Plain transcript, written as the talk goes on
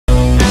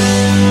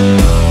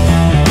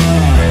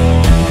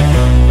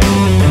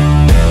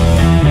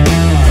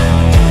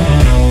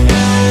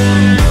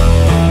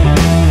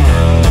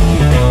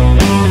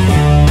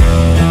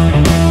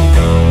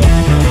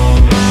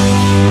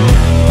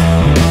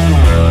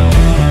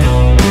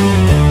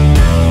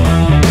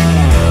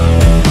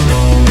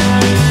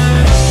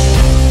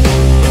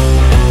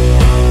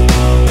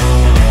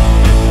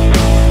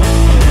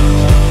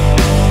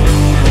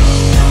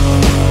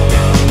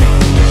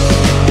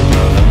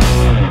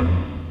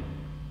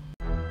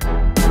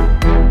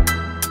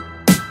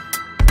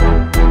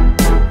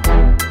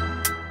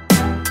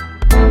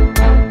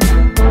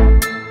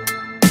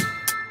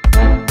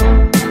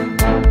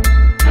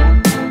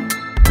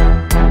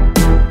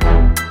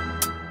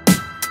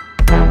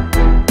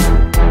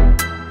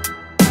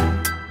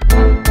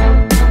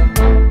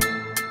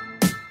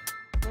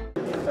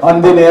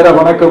அந்தி நேர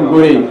வணக்கம்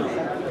கூறி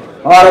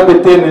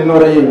ஆரம்பித்தேன்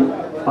என்னுரையை.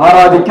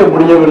 ஆராதிக்க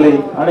முடியவில்லை,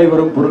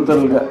 அனைவரும்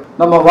பொறுத்தல்க.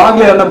 நம்ம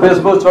வாங்கல என்ன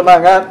பேசும்போது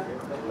சொன்னாங்க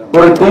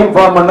ஒரு டீம்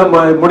ஃபார்ம் பண்ண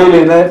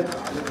முடியலன்னு.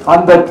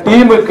 அந்த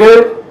டீமுக்கு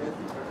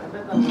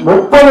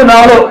 30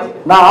 நாளும்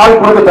நான் ஆள்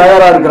கொடுக்க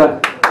தயாரா இருக்கிறேன்.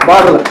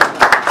 பாடல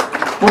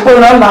 30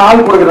 நாள் நான்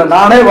ஆள் கொடுக்கிறேன்.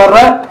 நானே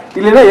வர்றேன்,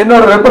 இல்லைன்னா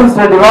என்னோட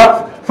ரெப்ரஸன்டேட்டிவா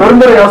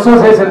பெருந்துறை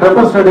அசோசியேஷன்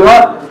ரெப்ரஸன்டேட்டிவா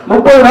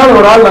 30 நாள்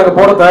ஒரு ஆள் நாங்க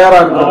போட தயாரா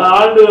இருக்கிறோம்.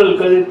 ஆண்டுகள்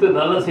கழித்து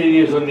நல்ல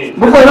செய்தியை சொன்னீங்க.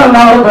 30 நாள்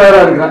நான் தயாரா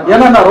இருக்கிறேன்.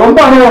 ஏன்னா நான் ரொம்ப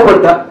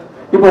அனுபவப்பட்டேன்.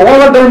 இப்ப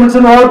ஓவர்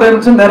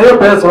டைமென்ஷன் நிறைய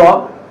பேசுறோம்.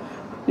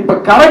 இப்ப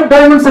கரெக்ட்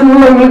டைமென்ஷன்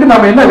உள்ளவங்களுக்கு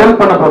நம்ம என்ன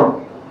ஹெல்ப் பண்ண போறோம்?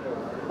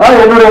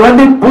 என்னுடைய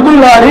வண்டி புது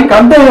lorry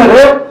container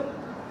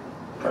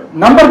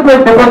number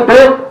plate defect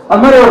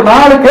அந்த மாதிரி ஒரு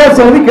 4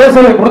 கேஸ் எழுதி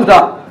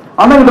கொடுத்துட்டான்.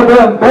 அண்ணன் கிட்ட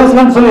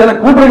பேசலாம்னு சொல்லி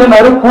எனக்கு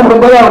கூப்பிடுறாரு.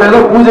 கூப்பிடும்போது அவர் ஏதோ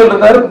பூஜையில்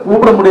இருந்தாரு,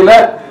 கூப்பிட முடியல,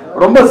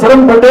 ரொம்ப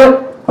சிரமப்பட்டு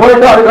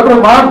போயிட்டு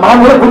அதுக்கப்புறம்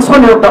மாமூல பிக்ஸ்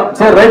பண்ணி விட்டான்.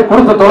 சரி ரைட்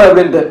கொடுத்த தோலை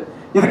அப்படின்ட்டு.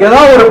 இதுக்கு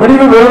ஏதாவது ஒரு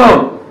பிரிவு வேணும்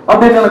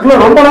அப்படின்னு எனக்கு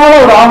ரொம்ப நாளா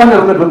ஒரு ஆவணம்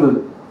இருந்துட்டு இருந்தது.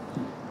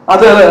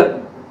 அது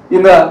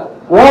இந்த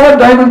ஓவர்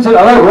டைமென்ஷன்,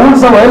 அதாவது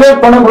ரூல்ஸை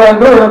வயலேட்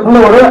பண்ணக்கூடாதுங்கிற எனக்குள்ள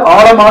ஒரு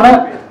ஆழமான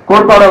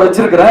கோட்பாடை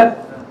வச்சிருக்கிறேன்.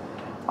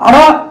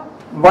 ஆனா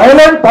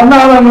violate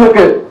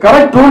பண்ணாதவங்களுக்கு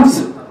correct rules,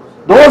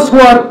 those who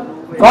are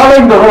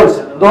following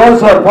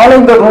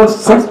the rules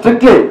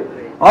strictly,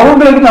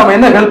 அவங்களுக்கு நாம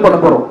என்ன ஹெல்ப் பண்ண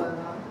போறோம்?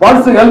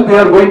 What's the help we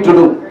are going to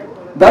do?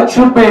 That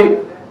should be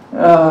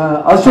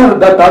assured,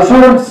 that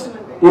assurance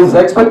is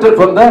expected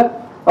from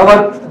our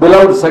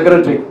beloved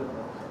secretary.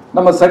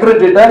 நம்ம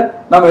செக்ரட்டரிட்ட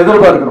நம்ம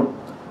எதிர்பார்க்கிறோம்.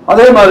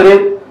 அதே மாதிரி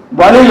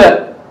வழியில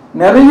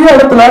நிறைய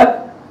இடத்துல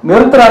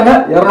நிறுத்துறாங்க.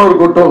 200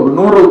 கொட்டோ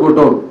 100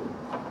 கொட்டோ,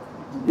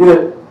 இது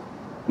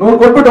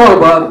 100 கொட்டோ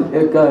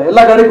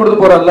எல்லா கடையும் கொடுத்து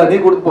போறான்ல, நீ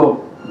கொடுத்து போ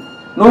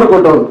 100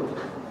 கொட்டோ.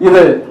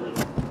 இது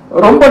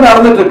ரொம்ப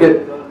நடந்துட்டு இருக்கு.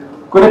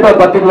 குறிப்பா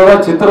பர்டிகுலரா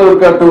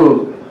சித்திரதுர்கா டு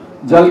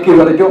ஜல்கி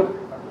வரைக்கும்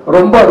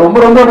ரொம்ப ரொம்ப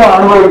ரொம்ப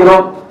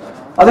அனுபவிக்கிறோம்.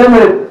 அதே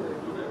மாதிரி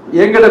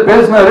எங்கிட்ட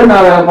பேசினாரு.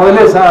 நான்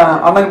முதல்ல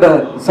அண்ணங்கிட்ட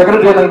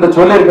செக்ரட்டரி அண்ணங்கிட்ட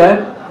சொல்லியிருக்கேன்,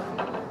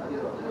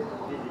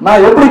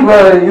 நான் எப்படி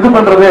இது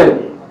பண்றது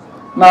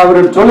நான்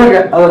அவர்கிட்ட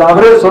சொல்லியிருக்கேன். அது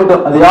அவரே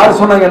சொல்லிட்டோம். அது யார்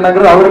சொன்னாங்க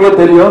என்னங்கிறது அவருக்கே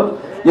தெரியும்.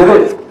 எது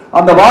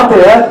அந்த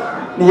வார்த்தைய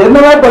நீ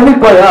என்னவா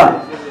பண்ணிப்போயா,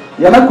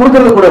 எனக்கு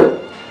கொடுக்கறது கூட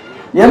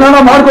என்னன்னா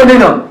மார்க்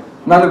பண்ணிடணும்.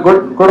 ನಾನು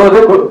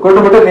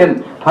ಕೊಟ್ಟುಬಿಟ್ಟು ನೀನು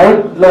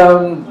ಹೈಟ್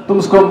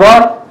ತುಂಬಿಸ್ಕೊಂಬ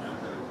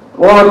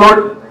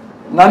ಓವರ್ಲೋಡ್,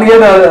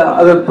 ನನಗೇನು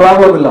ಅದು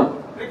ಪ್ರಾಬ್ಲಮ್ ಇಲ್ಲ.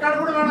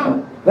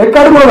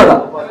 ரெக்கார்டு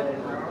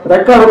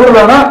கூட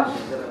வேணாம்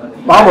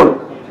மாமூல்.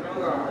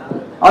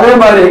 அதே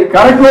மாதிரி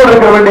கரெக்ட் லோட்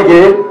இருக்கிற வண்டிக்கு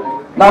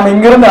நாம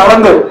இங்கிருந்து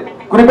அளந்து,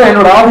 குறிப்பா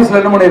என்னோட ஆபீஸ்ல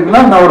என்ன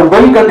பண்ணிருக்கேன்னா நான் ஒரு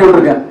பெல் கட்டி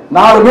விட்டுருக்கேன்.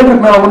 4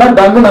 மீட்டருக்கு மேல போனா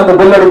டங்குன்னு அந்த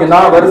பெல் அடிக்கும்.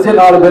 நான் வரிசை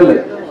 4 பெல்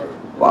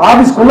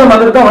ஆபீஸ்க்குள்ள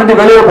வந்துட்டு தான் வண்டி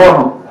வெளியே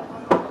போகணும்.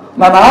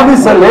 நான்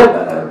ஆபீஸ்ல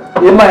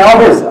in my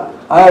office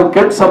I have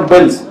kept some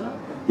bells.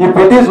 If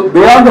it is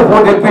beyond the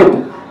 14 feet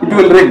it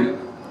will ring.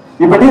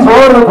 If it is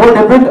over the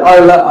 14 feet I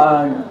will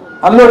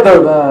unload the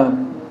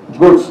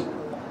goods.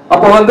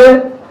 அப்ப வந்து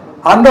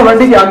அந்த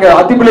வண்டிக்கு அங்க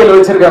அத்திப்பள்ளியில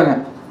வச்சிருக்காங்க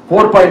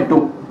 4.2.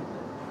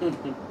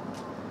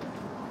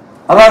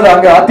 அதாவது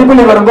அங்க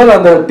அத்திப்பள்ளி வரும்போது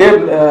அந்த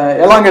டேப்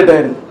எலாங்கேட்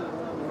ஆயிருக்கு.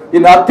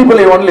 இந்த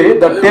Athipalli only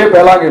the tape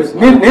elongates.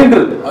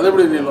 நீண்டுது. அது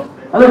எப்படி நீளம்?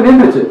 அது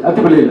நீண்டுச்சு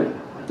அத்திப்பள்ளியில.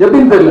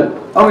 எப்படின்னு தெரியல,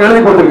 அவங்க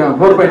எழுதி போட்டிருக்காங்க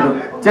 4.2.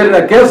 சரி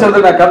நான் கேஸ் எழுதி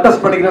நான்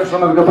கண்டெஸ்ட் பண்ணிக்கிறேன்னு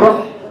சொன்னதுக்கு அப்புறம்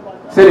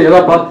சரி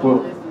ஏதாவது பார்த்து போ.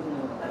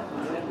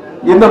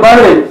 இந்த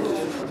மாதிரி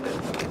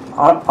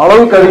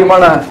அளவுக்கு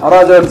அதிகமான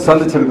அராஜகத்தை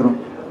சந்திச்சிருக்கிறோம்.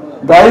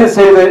 தயவு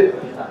செய்து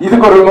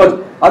இதுக்கு ஒரு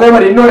அதே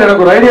மாதிரி இன்னொரு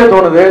எனக்கு ஒரு ஐடியா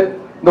தோணுது.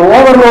 இந்த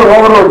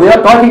overload we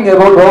are talking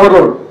about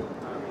overload.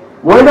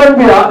 Why don't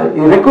we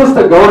request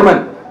the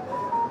government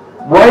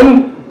while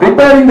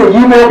preparing the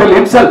e-vehicle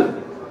itself,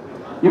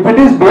 if it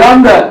is beyond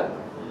the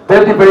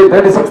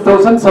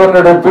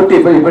 36,750,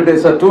 if it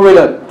is a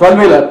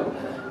 12-wheeler,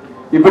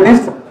 if it is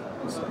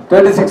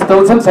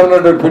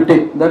 36,750,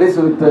 that is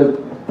with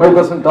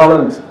 5%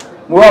 tolerance,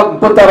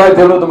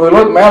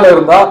 36,750 மேல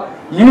இருந்தா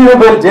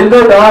e-vehicle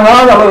generate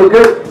ஆகாத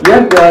அளவுக்கு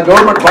ஏன்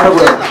government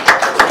பண்ணக்கூடாது?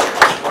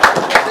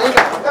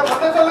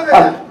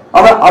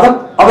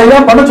 அதை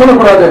ஏன் பண்ண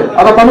சொல்லக்கூடாது?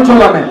 அதை பண்ண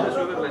சொல்லாமே.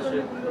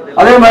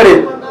 அதே மாதிரி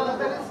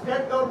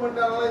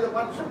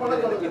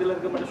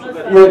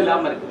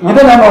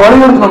இதை நம்ம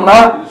வலியுறுத்தணும்னா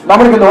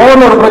நம்மளுக்கு இந்த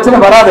ஓவர்லோட் பிரச்சனை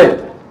வராது.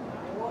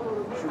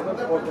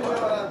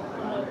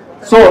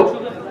 சோ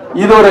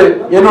இது ஒரு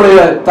என்னுடைய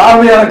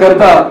தாழ்மையான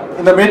கருத்தா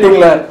இந்த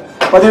மீட்டிங்ல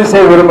பதிவு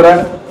செய்ய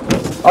விரும்புறேன்.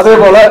 அதே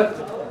போல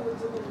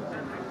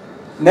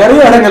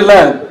நிறைய இடங்கள்ல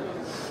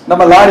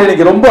நம்ம லாரி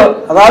இன்னைக்கு ரொம்ப,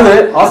 அதாவது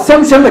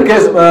அசம்ஷன்ல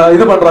கேஸ்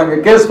இது பண்றாங்க,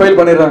 கேஸ் ஃபைல்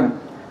பண்ணிடுறாங்க.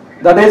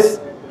 That is,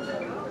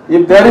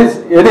 if there is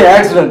any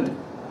accident,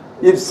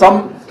 if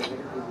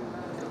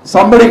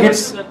somebody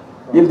hits,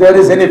 if there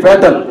is any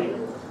fatal,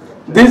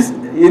 these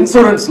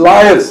insurance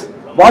lawyers,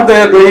 what they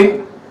are doing,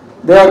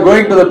 they are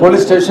going to the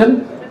police station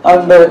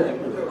and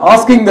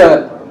asking the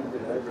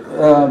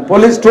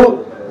police to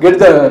get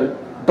the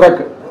truck.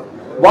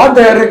 What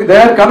they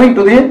are coming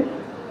to the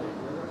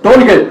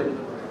toll gate.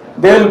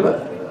 They will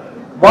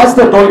watch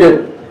the toll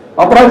gate,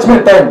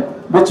 approximate time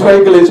which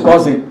vehicle is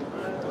passing.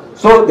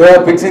 So they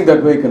are fixing that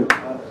vehicle.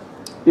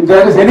 if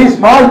there is any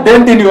small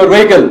dent in your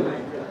vehicle,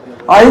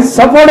 I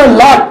suffered a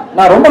lot.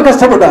 நான் ரொம்ப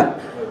கஷ்டப்பட்டேன்.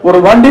 ஒரு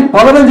வண்டி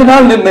 15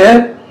 நாள் நின்னு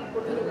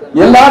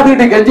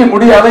எல்லார்கிட்ட கெஞ்சி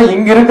முடியாத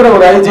இங்க இருக்கிற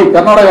ஒரு ஐஜி,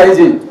 கர்நாடக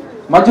ஐஜி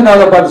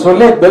மஞ்சுநாத பார்த்து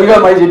சொல்லி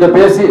பெல்காம் ஐஜி கிட்ட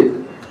பேசி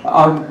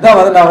தான்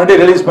வந்து நான் வண்டி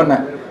ரிலீஸ்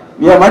பண்ணேன்.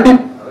 என் வண்டி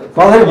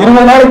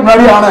 20 நாளைக்கு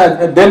முன்னாடி ஆன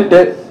டென்ட்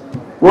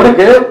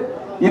உனக்கு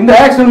இந்த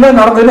ஆக்சிடென்ட்ல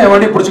நடந்ததுன்னு என்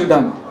வண்டி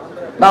பிடிச்சிக்கிட்டாங்க.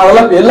 நான்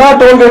அதெல்லாம் எல்லா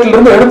டோல்கேட்ல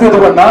இருந்து எடுத்து இது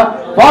பண்ணா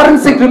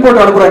ஃபாரன்சிக்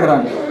ரிப்போர்ட்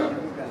அனுப்புறாங்க.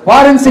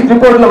 ஃபாரன்சிக்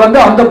ரிப்போர்ட்ல வந்து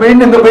அந்த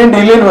பெயிண்ட் இந்த பெயிண்ட்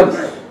இல்லைன்னு வந்து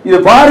இது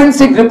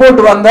ஃபாரன்சிக்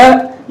ரிப்போர்ட் வந்த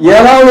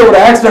ஏதாவது ஒரு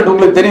ஆக்சிடென்ட்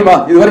உங்களுக்கு தெரியுமா?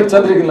 இது வரைக்கும்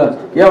சந்திருக்கீங்களா?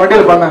 என்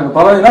வண்டியில பண்ணாங்க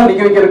 15 நாள்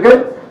நிக்க வைக்கிறதுக்கு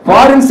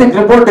ஃபாரன்சிக்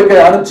ரிப்போர்ட்டுக்கு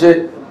அனுப்பிச்சு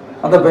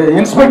அந்த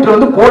இன்ஸ்பெக்டர்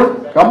வந்து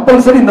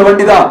கம்பல்சரி இந்த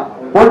வண்டி தான்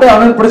போட்டு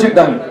அவனு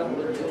பிடிச்சிக்கிட்டாங்க.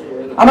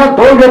 ஆனா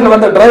டோல்கேட்ல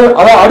வந்த டிரைவர்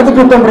அதான் அடுத்த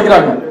ட்ரிப் தான்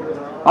பிடிக்கிறாங்க.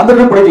 அந்த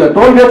ட்ரிப் பிடிக்கல.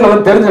 டோல்கேட்ல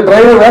வந்து தெரிஞ்ச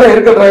டிரைவர் வேற,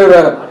 இருக்க டிரைவர்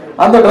வேற.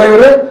 அந்த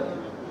டிரைவர்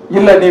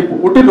இல்ல நீ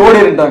விட்டுட்டு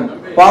ஓடிட்டாங்க.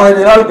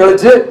 15 நாள்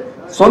கழிச்சு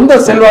சொந்த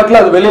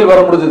செல்வாக்குல அது வெளியில் வர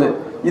முடிஞ்சது.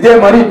 இதே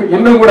மாதிரி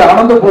இன்னும் கூட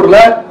அனந்தபூர்ல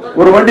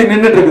ஒரு வண்டி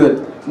நின்றுட்டு இருக்குது.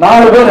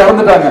 4 பேர்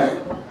இறந்துட்டாங்க.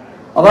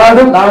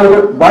 அதாவது 4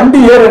 பேர் வண்டி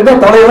ஏறி இருந்தா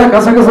தலையெல்லாம்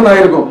கசகசன்னு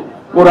ஆயிருக்கும்.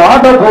 ஒரு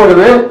ஆட்டோ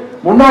போகுது,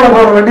 முன்னால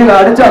போற வண்டியில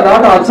அடிச்சு அந்த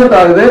ஆட்டோ அப்செட்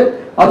ஆகுது.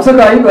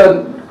 அப்செட் ஆகி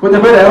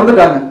கொஞ்சம் பேர்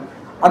இறந்துட்டாங்க.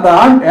 அந்த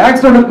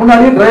ஆக்சிடென்ட்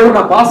முன்னாடி டிரைவர்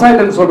நான் பாஸ்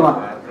ஆயிட்டேன்னு சொல்றான்.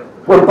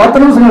 ஒரு 10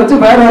 நிமிஷம் கழிச்சு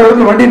வேற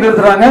இடத்துல வண்டி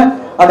நிறுத்துறாங்க.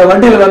 அந்த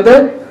வண்டியில வந்து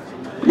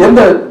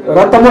எந்த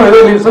ரத்தமும்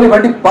எதுவும் இல்லைன்னு சொல்லி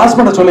வண்டி பாஸ்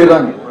பண்ண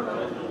சொல்லிடுறாங்க.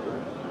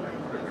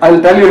 I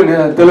will tell you in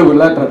Telugu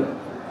later.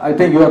 I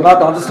think you are not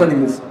understanding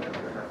this.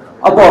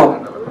 அப்போ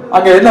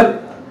அங்க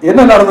என்ன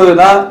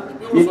நடந்ததுன்னா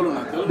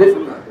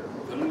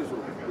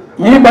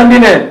ఈ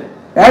బండినే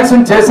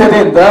యాక్సిడెంట్ చేసేది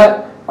ఇంత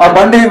ఆ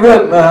బండి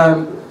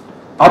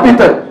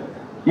అపితర్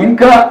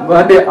ఇంకా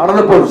బండి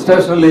అనంతపూర్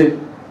స్టేషన్ ಅಲ್ಲಿ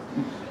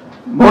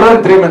more than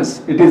 3 months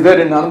it is there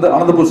in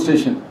Anandapur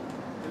station.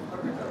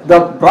 The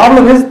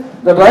problem is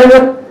the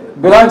driver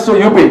belongs to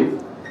UP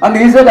and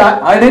he said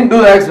I didn't do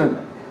the accident.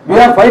 We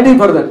are fighting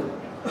for that.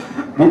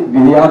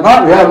 We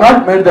have not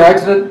made the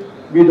accident.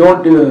 We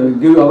don't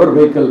give our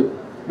vehicle.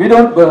 We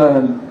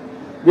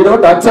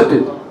don't accept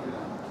it.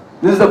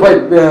 This is the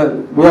fight.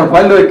 We have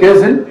filed a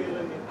case in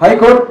High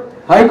Court.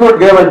 High Court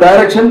gave a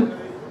direction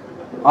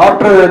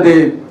after the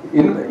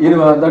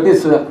that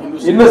is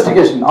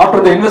investigation. After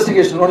the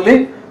investigation only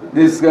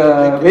this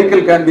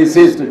vehicle can be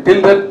seized. Till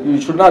that you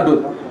should not do.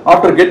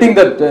 After getting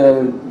that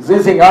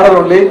seizing order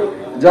only,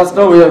 just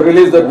now we have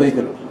released that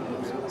vehicle.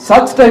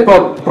 Such type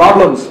of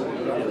problems,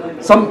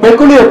 some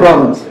peculiar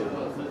problems.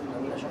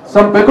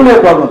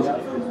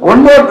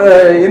 One more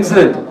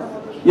incident.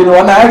 In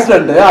one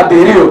accident at the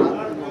Rio,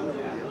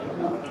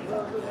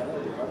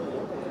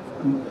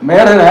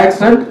 made an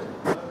accident,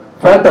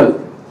 fatal.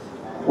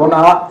 One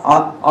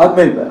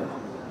आदमी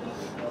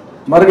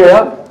मर गया.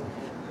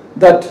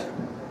 That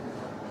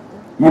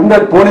in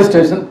that police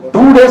station,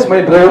 2 days my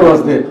driver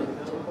was there.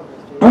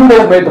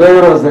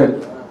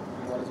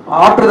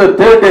 After the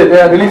 3rd day, they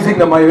are releasing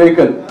my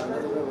vehicle.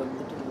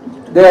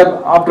 They are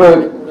after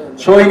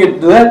showing it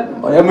to the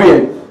MVA.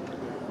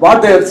 What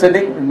they are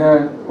sending?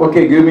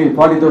 Okay, give me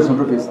 40,000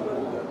 rupees.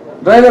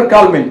 Driver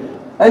called me.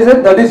 I said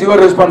that is your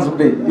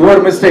responsibility, your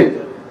mistake.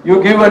 You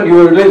give and you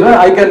release.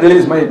 I can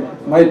release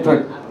my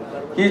truck.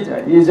 He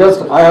just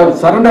I have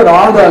surrendered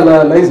all the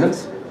license.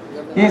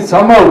 He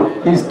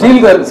steal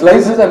the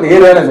license and he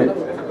ran away.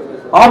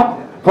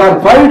 For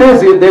 5 days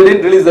they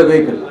didn't release the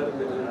vehicle.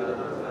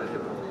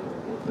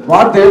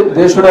 What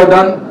they should have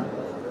done?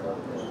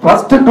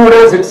 First 2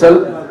 days itself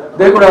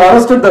they could have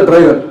arrested the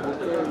driver.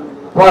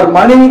 For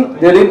money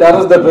they didn't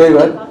arrest the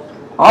driver.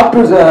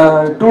 After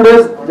 2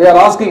 days they are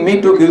asking me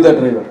to give the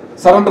driver,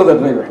 surrender the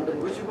driver.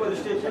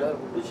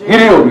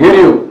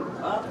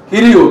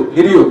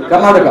 Hiriyu,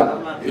 Karnataka,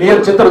 near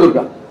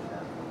Chitradurga.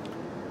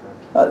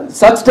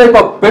 Such type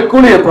of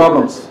peculiar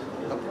problems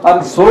and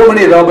so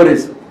many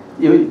robberies.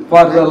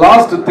 For the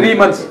last 3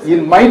 months in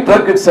my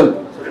truck itself,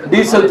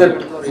 diesel that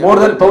more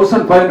than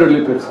 1,500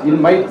 liters in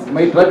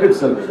my truck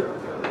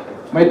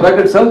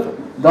itself.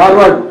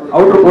 Dharwad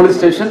outer police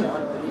station,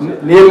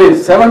 nearly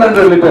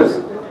 700 liters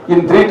in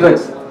 3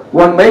 trucks.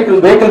 One vehicle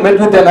met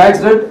with an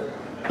accident.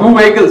 2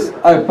 vehicles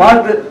I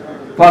parked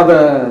for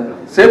the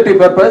safety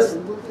purpose.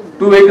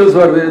 2 vehicles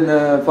were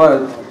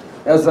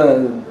as a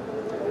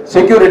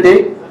security.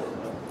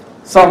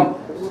 Some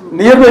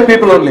nearby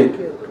people only.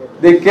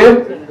 They came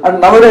and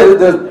nowadays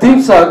the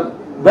thieves are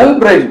well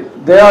brained.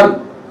 They are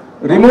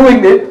removing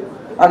it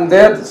and they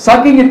are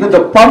sucking it with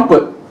the pump.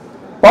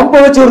 Pump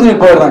வச்சு உறிஞ்சி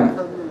போடுறாங்க.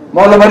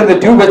 முதல்ல மாதிரி இந்த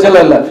tube வச்சல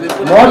இல்ல.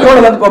 மோட்டரோட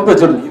வந்து pump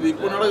வச்சிருது.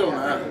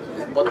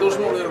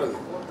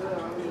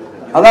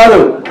 அதாவது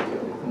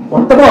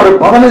மொத்தமா ஒரு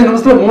 15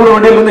 நிமிஷத்துல 3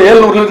 வண்டியில இருந்து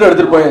 700 லிட்டர்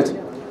எடுத்துட்டு போயாச்சு.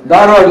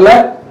 தார்வாட்ல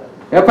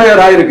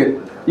எஃப்ஐஆர் ஆயிருக்கு.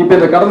 இப்ப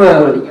இந்த கடந்த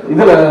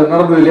இதுல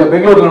நடந்தது இல்லையா,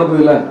 பெங்களூர்ல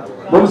நடந்தது இல்ல,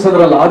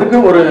 பொம்சந்திரல, அதுக்கு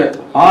ஒரு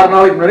 6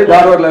 நாளைக்கு முன்னாடி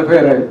தார்வாட்ல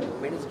எஃப்ஐஆர் ஆயிருக்கு.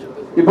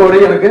 இப்போ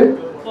வரைக்கும் எனக்கு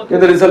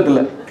எந்த ரிசல்ட்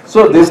இல்ல. So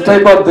this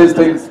type of this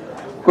things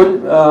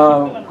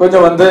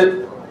கொஞ்சம் வந்து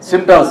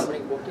சிம்டாஸ்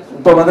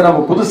இப்போ வந்து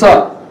நம்ம புதுசா,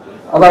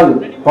 அதாவது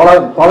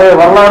பழைய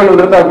வரலாறுகள்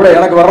இருந்தா கூட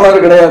எனக்கு வரலாறு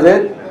கிடையாது.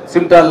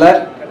 சிம்டால்ல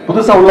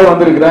புதுசா உள்ள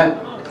வந்திருக்கிறேன்.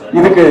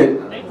 இதுக்கு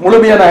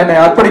முழுமையா நான் என்னை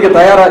அர்ப்பணிக்க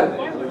தயாரா.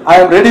 I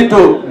am ready to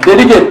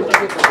dedicate.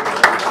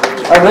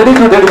 I am ready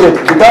to dedicate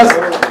because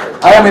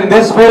I am in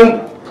this field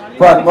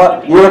for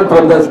even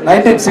from the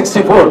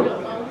 1964,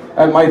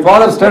 and my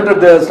father started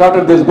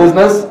this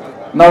business.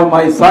 Now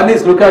my son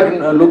is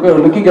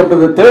looking up to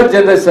the third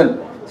generation.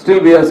 Still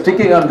we are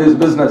sticking on this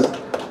business.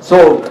 So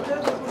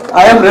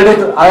I am ready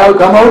to. I have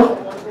come out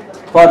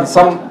for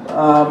some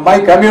my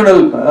communal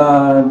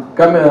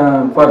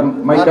for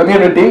my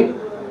community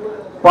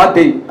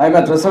party. I am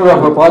a treasurer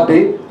of a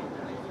party,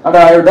 and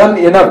I have done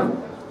enough.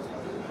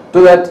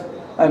 To that,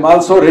 I am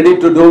also ready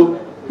to do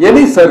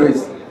any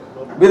service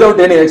without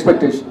any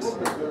expectations.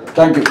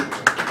 Thank you.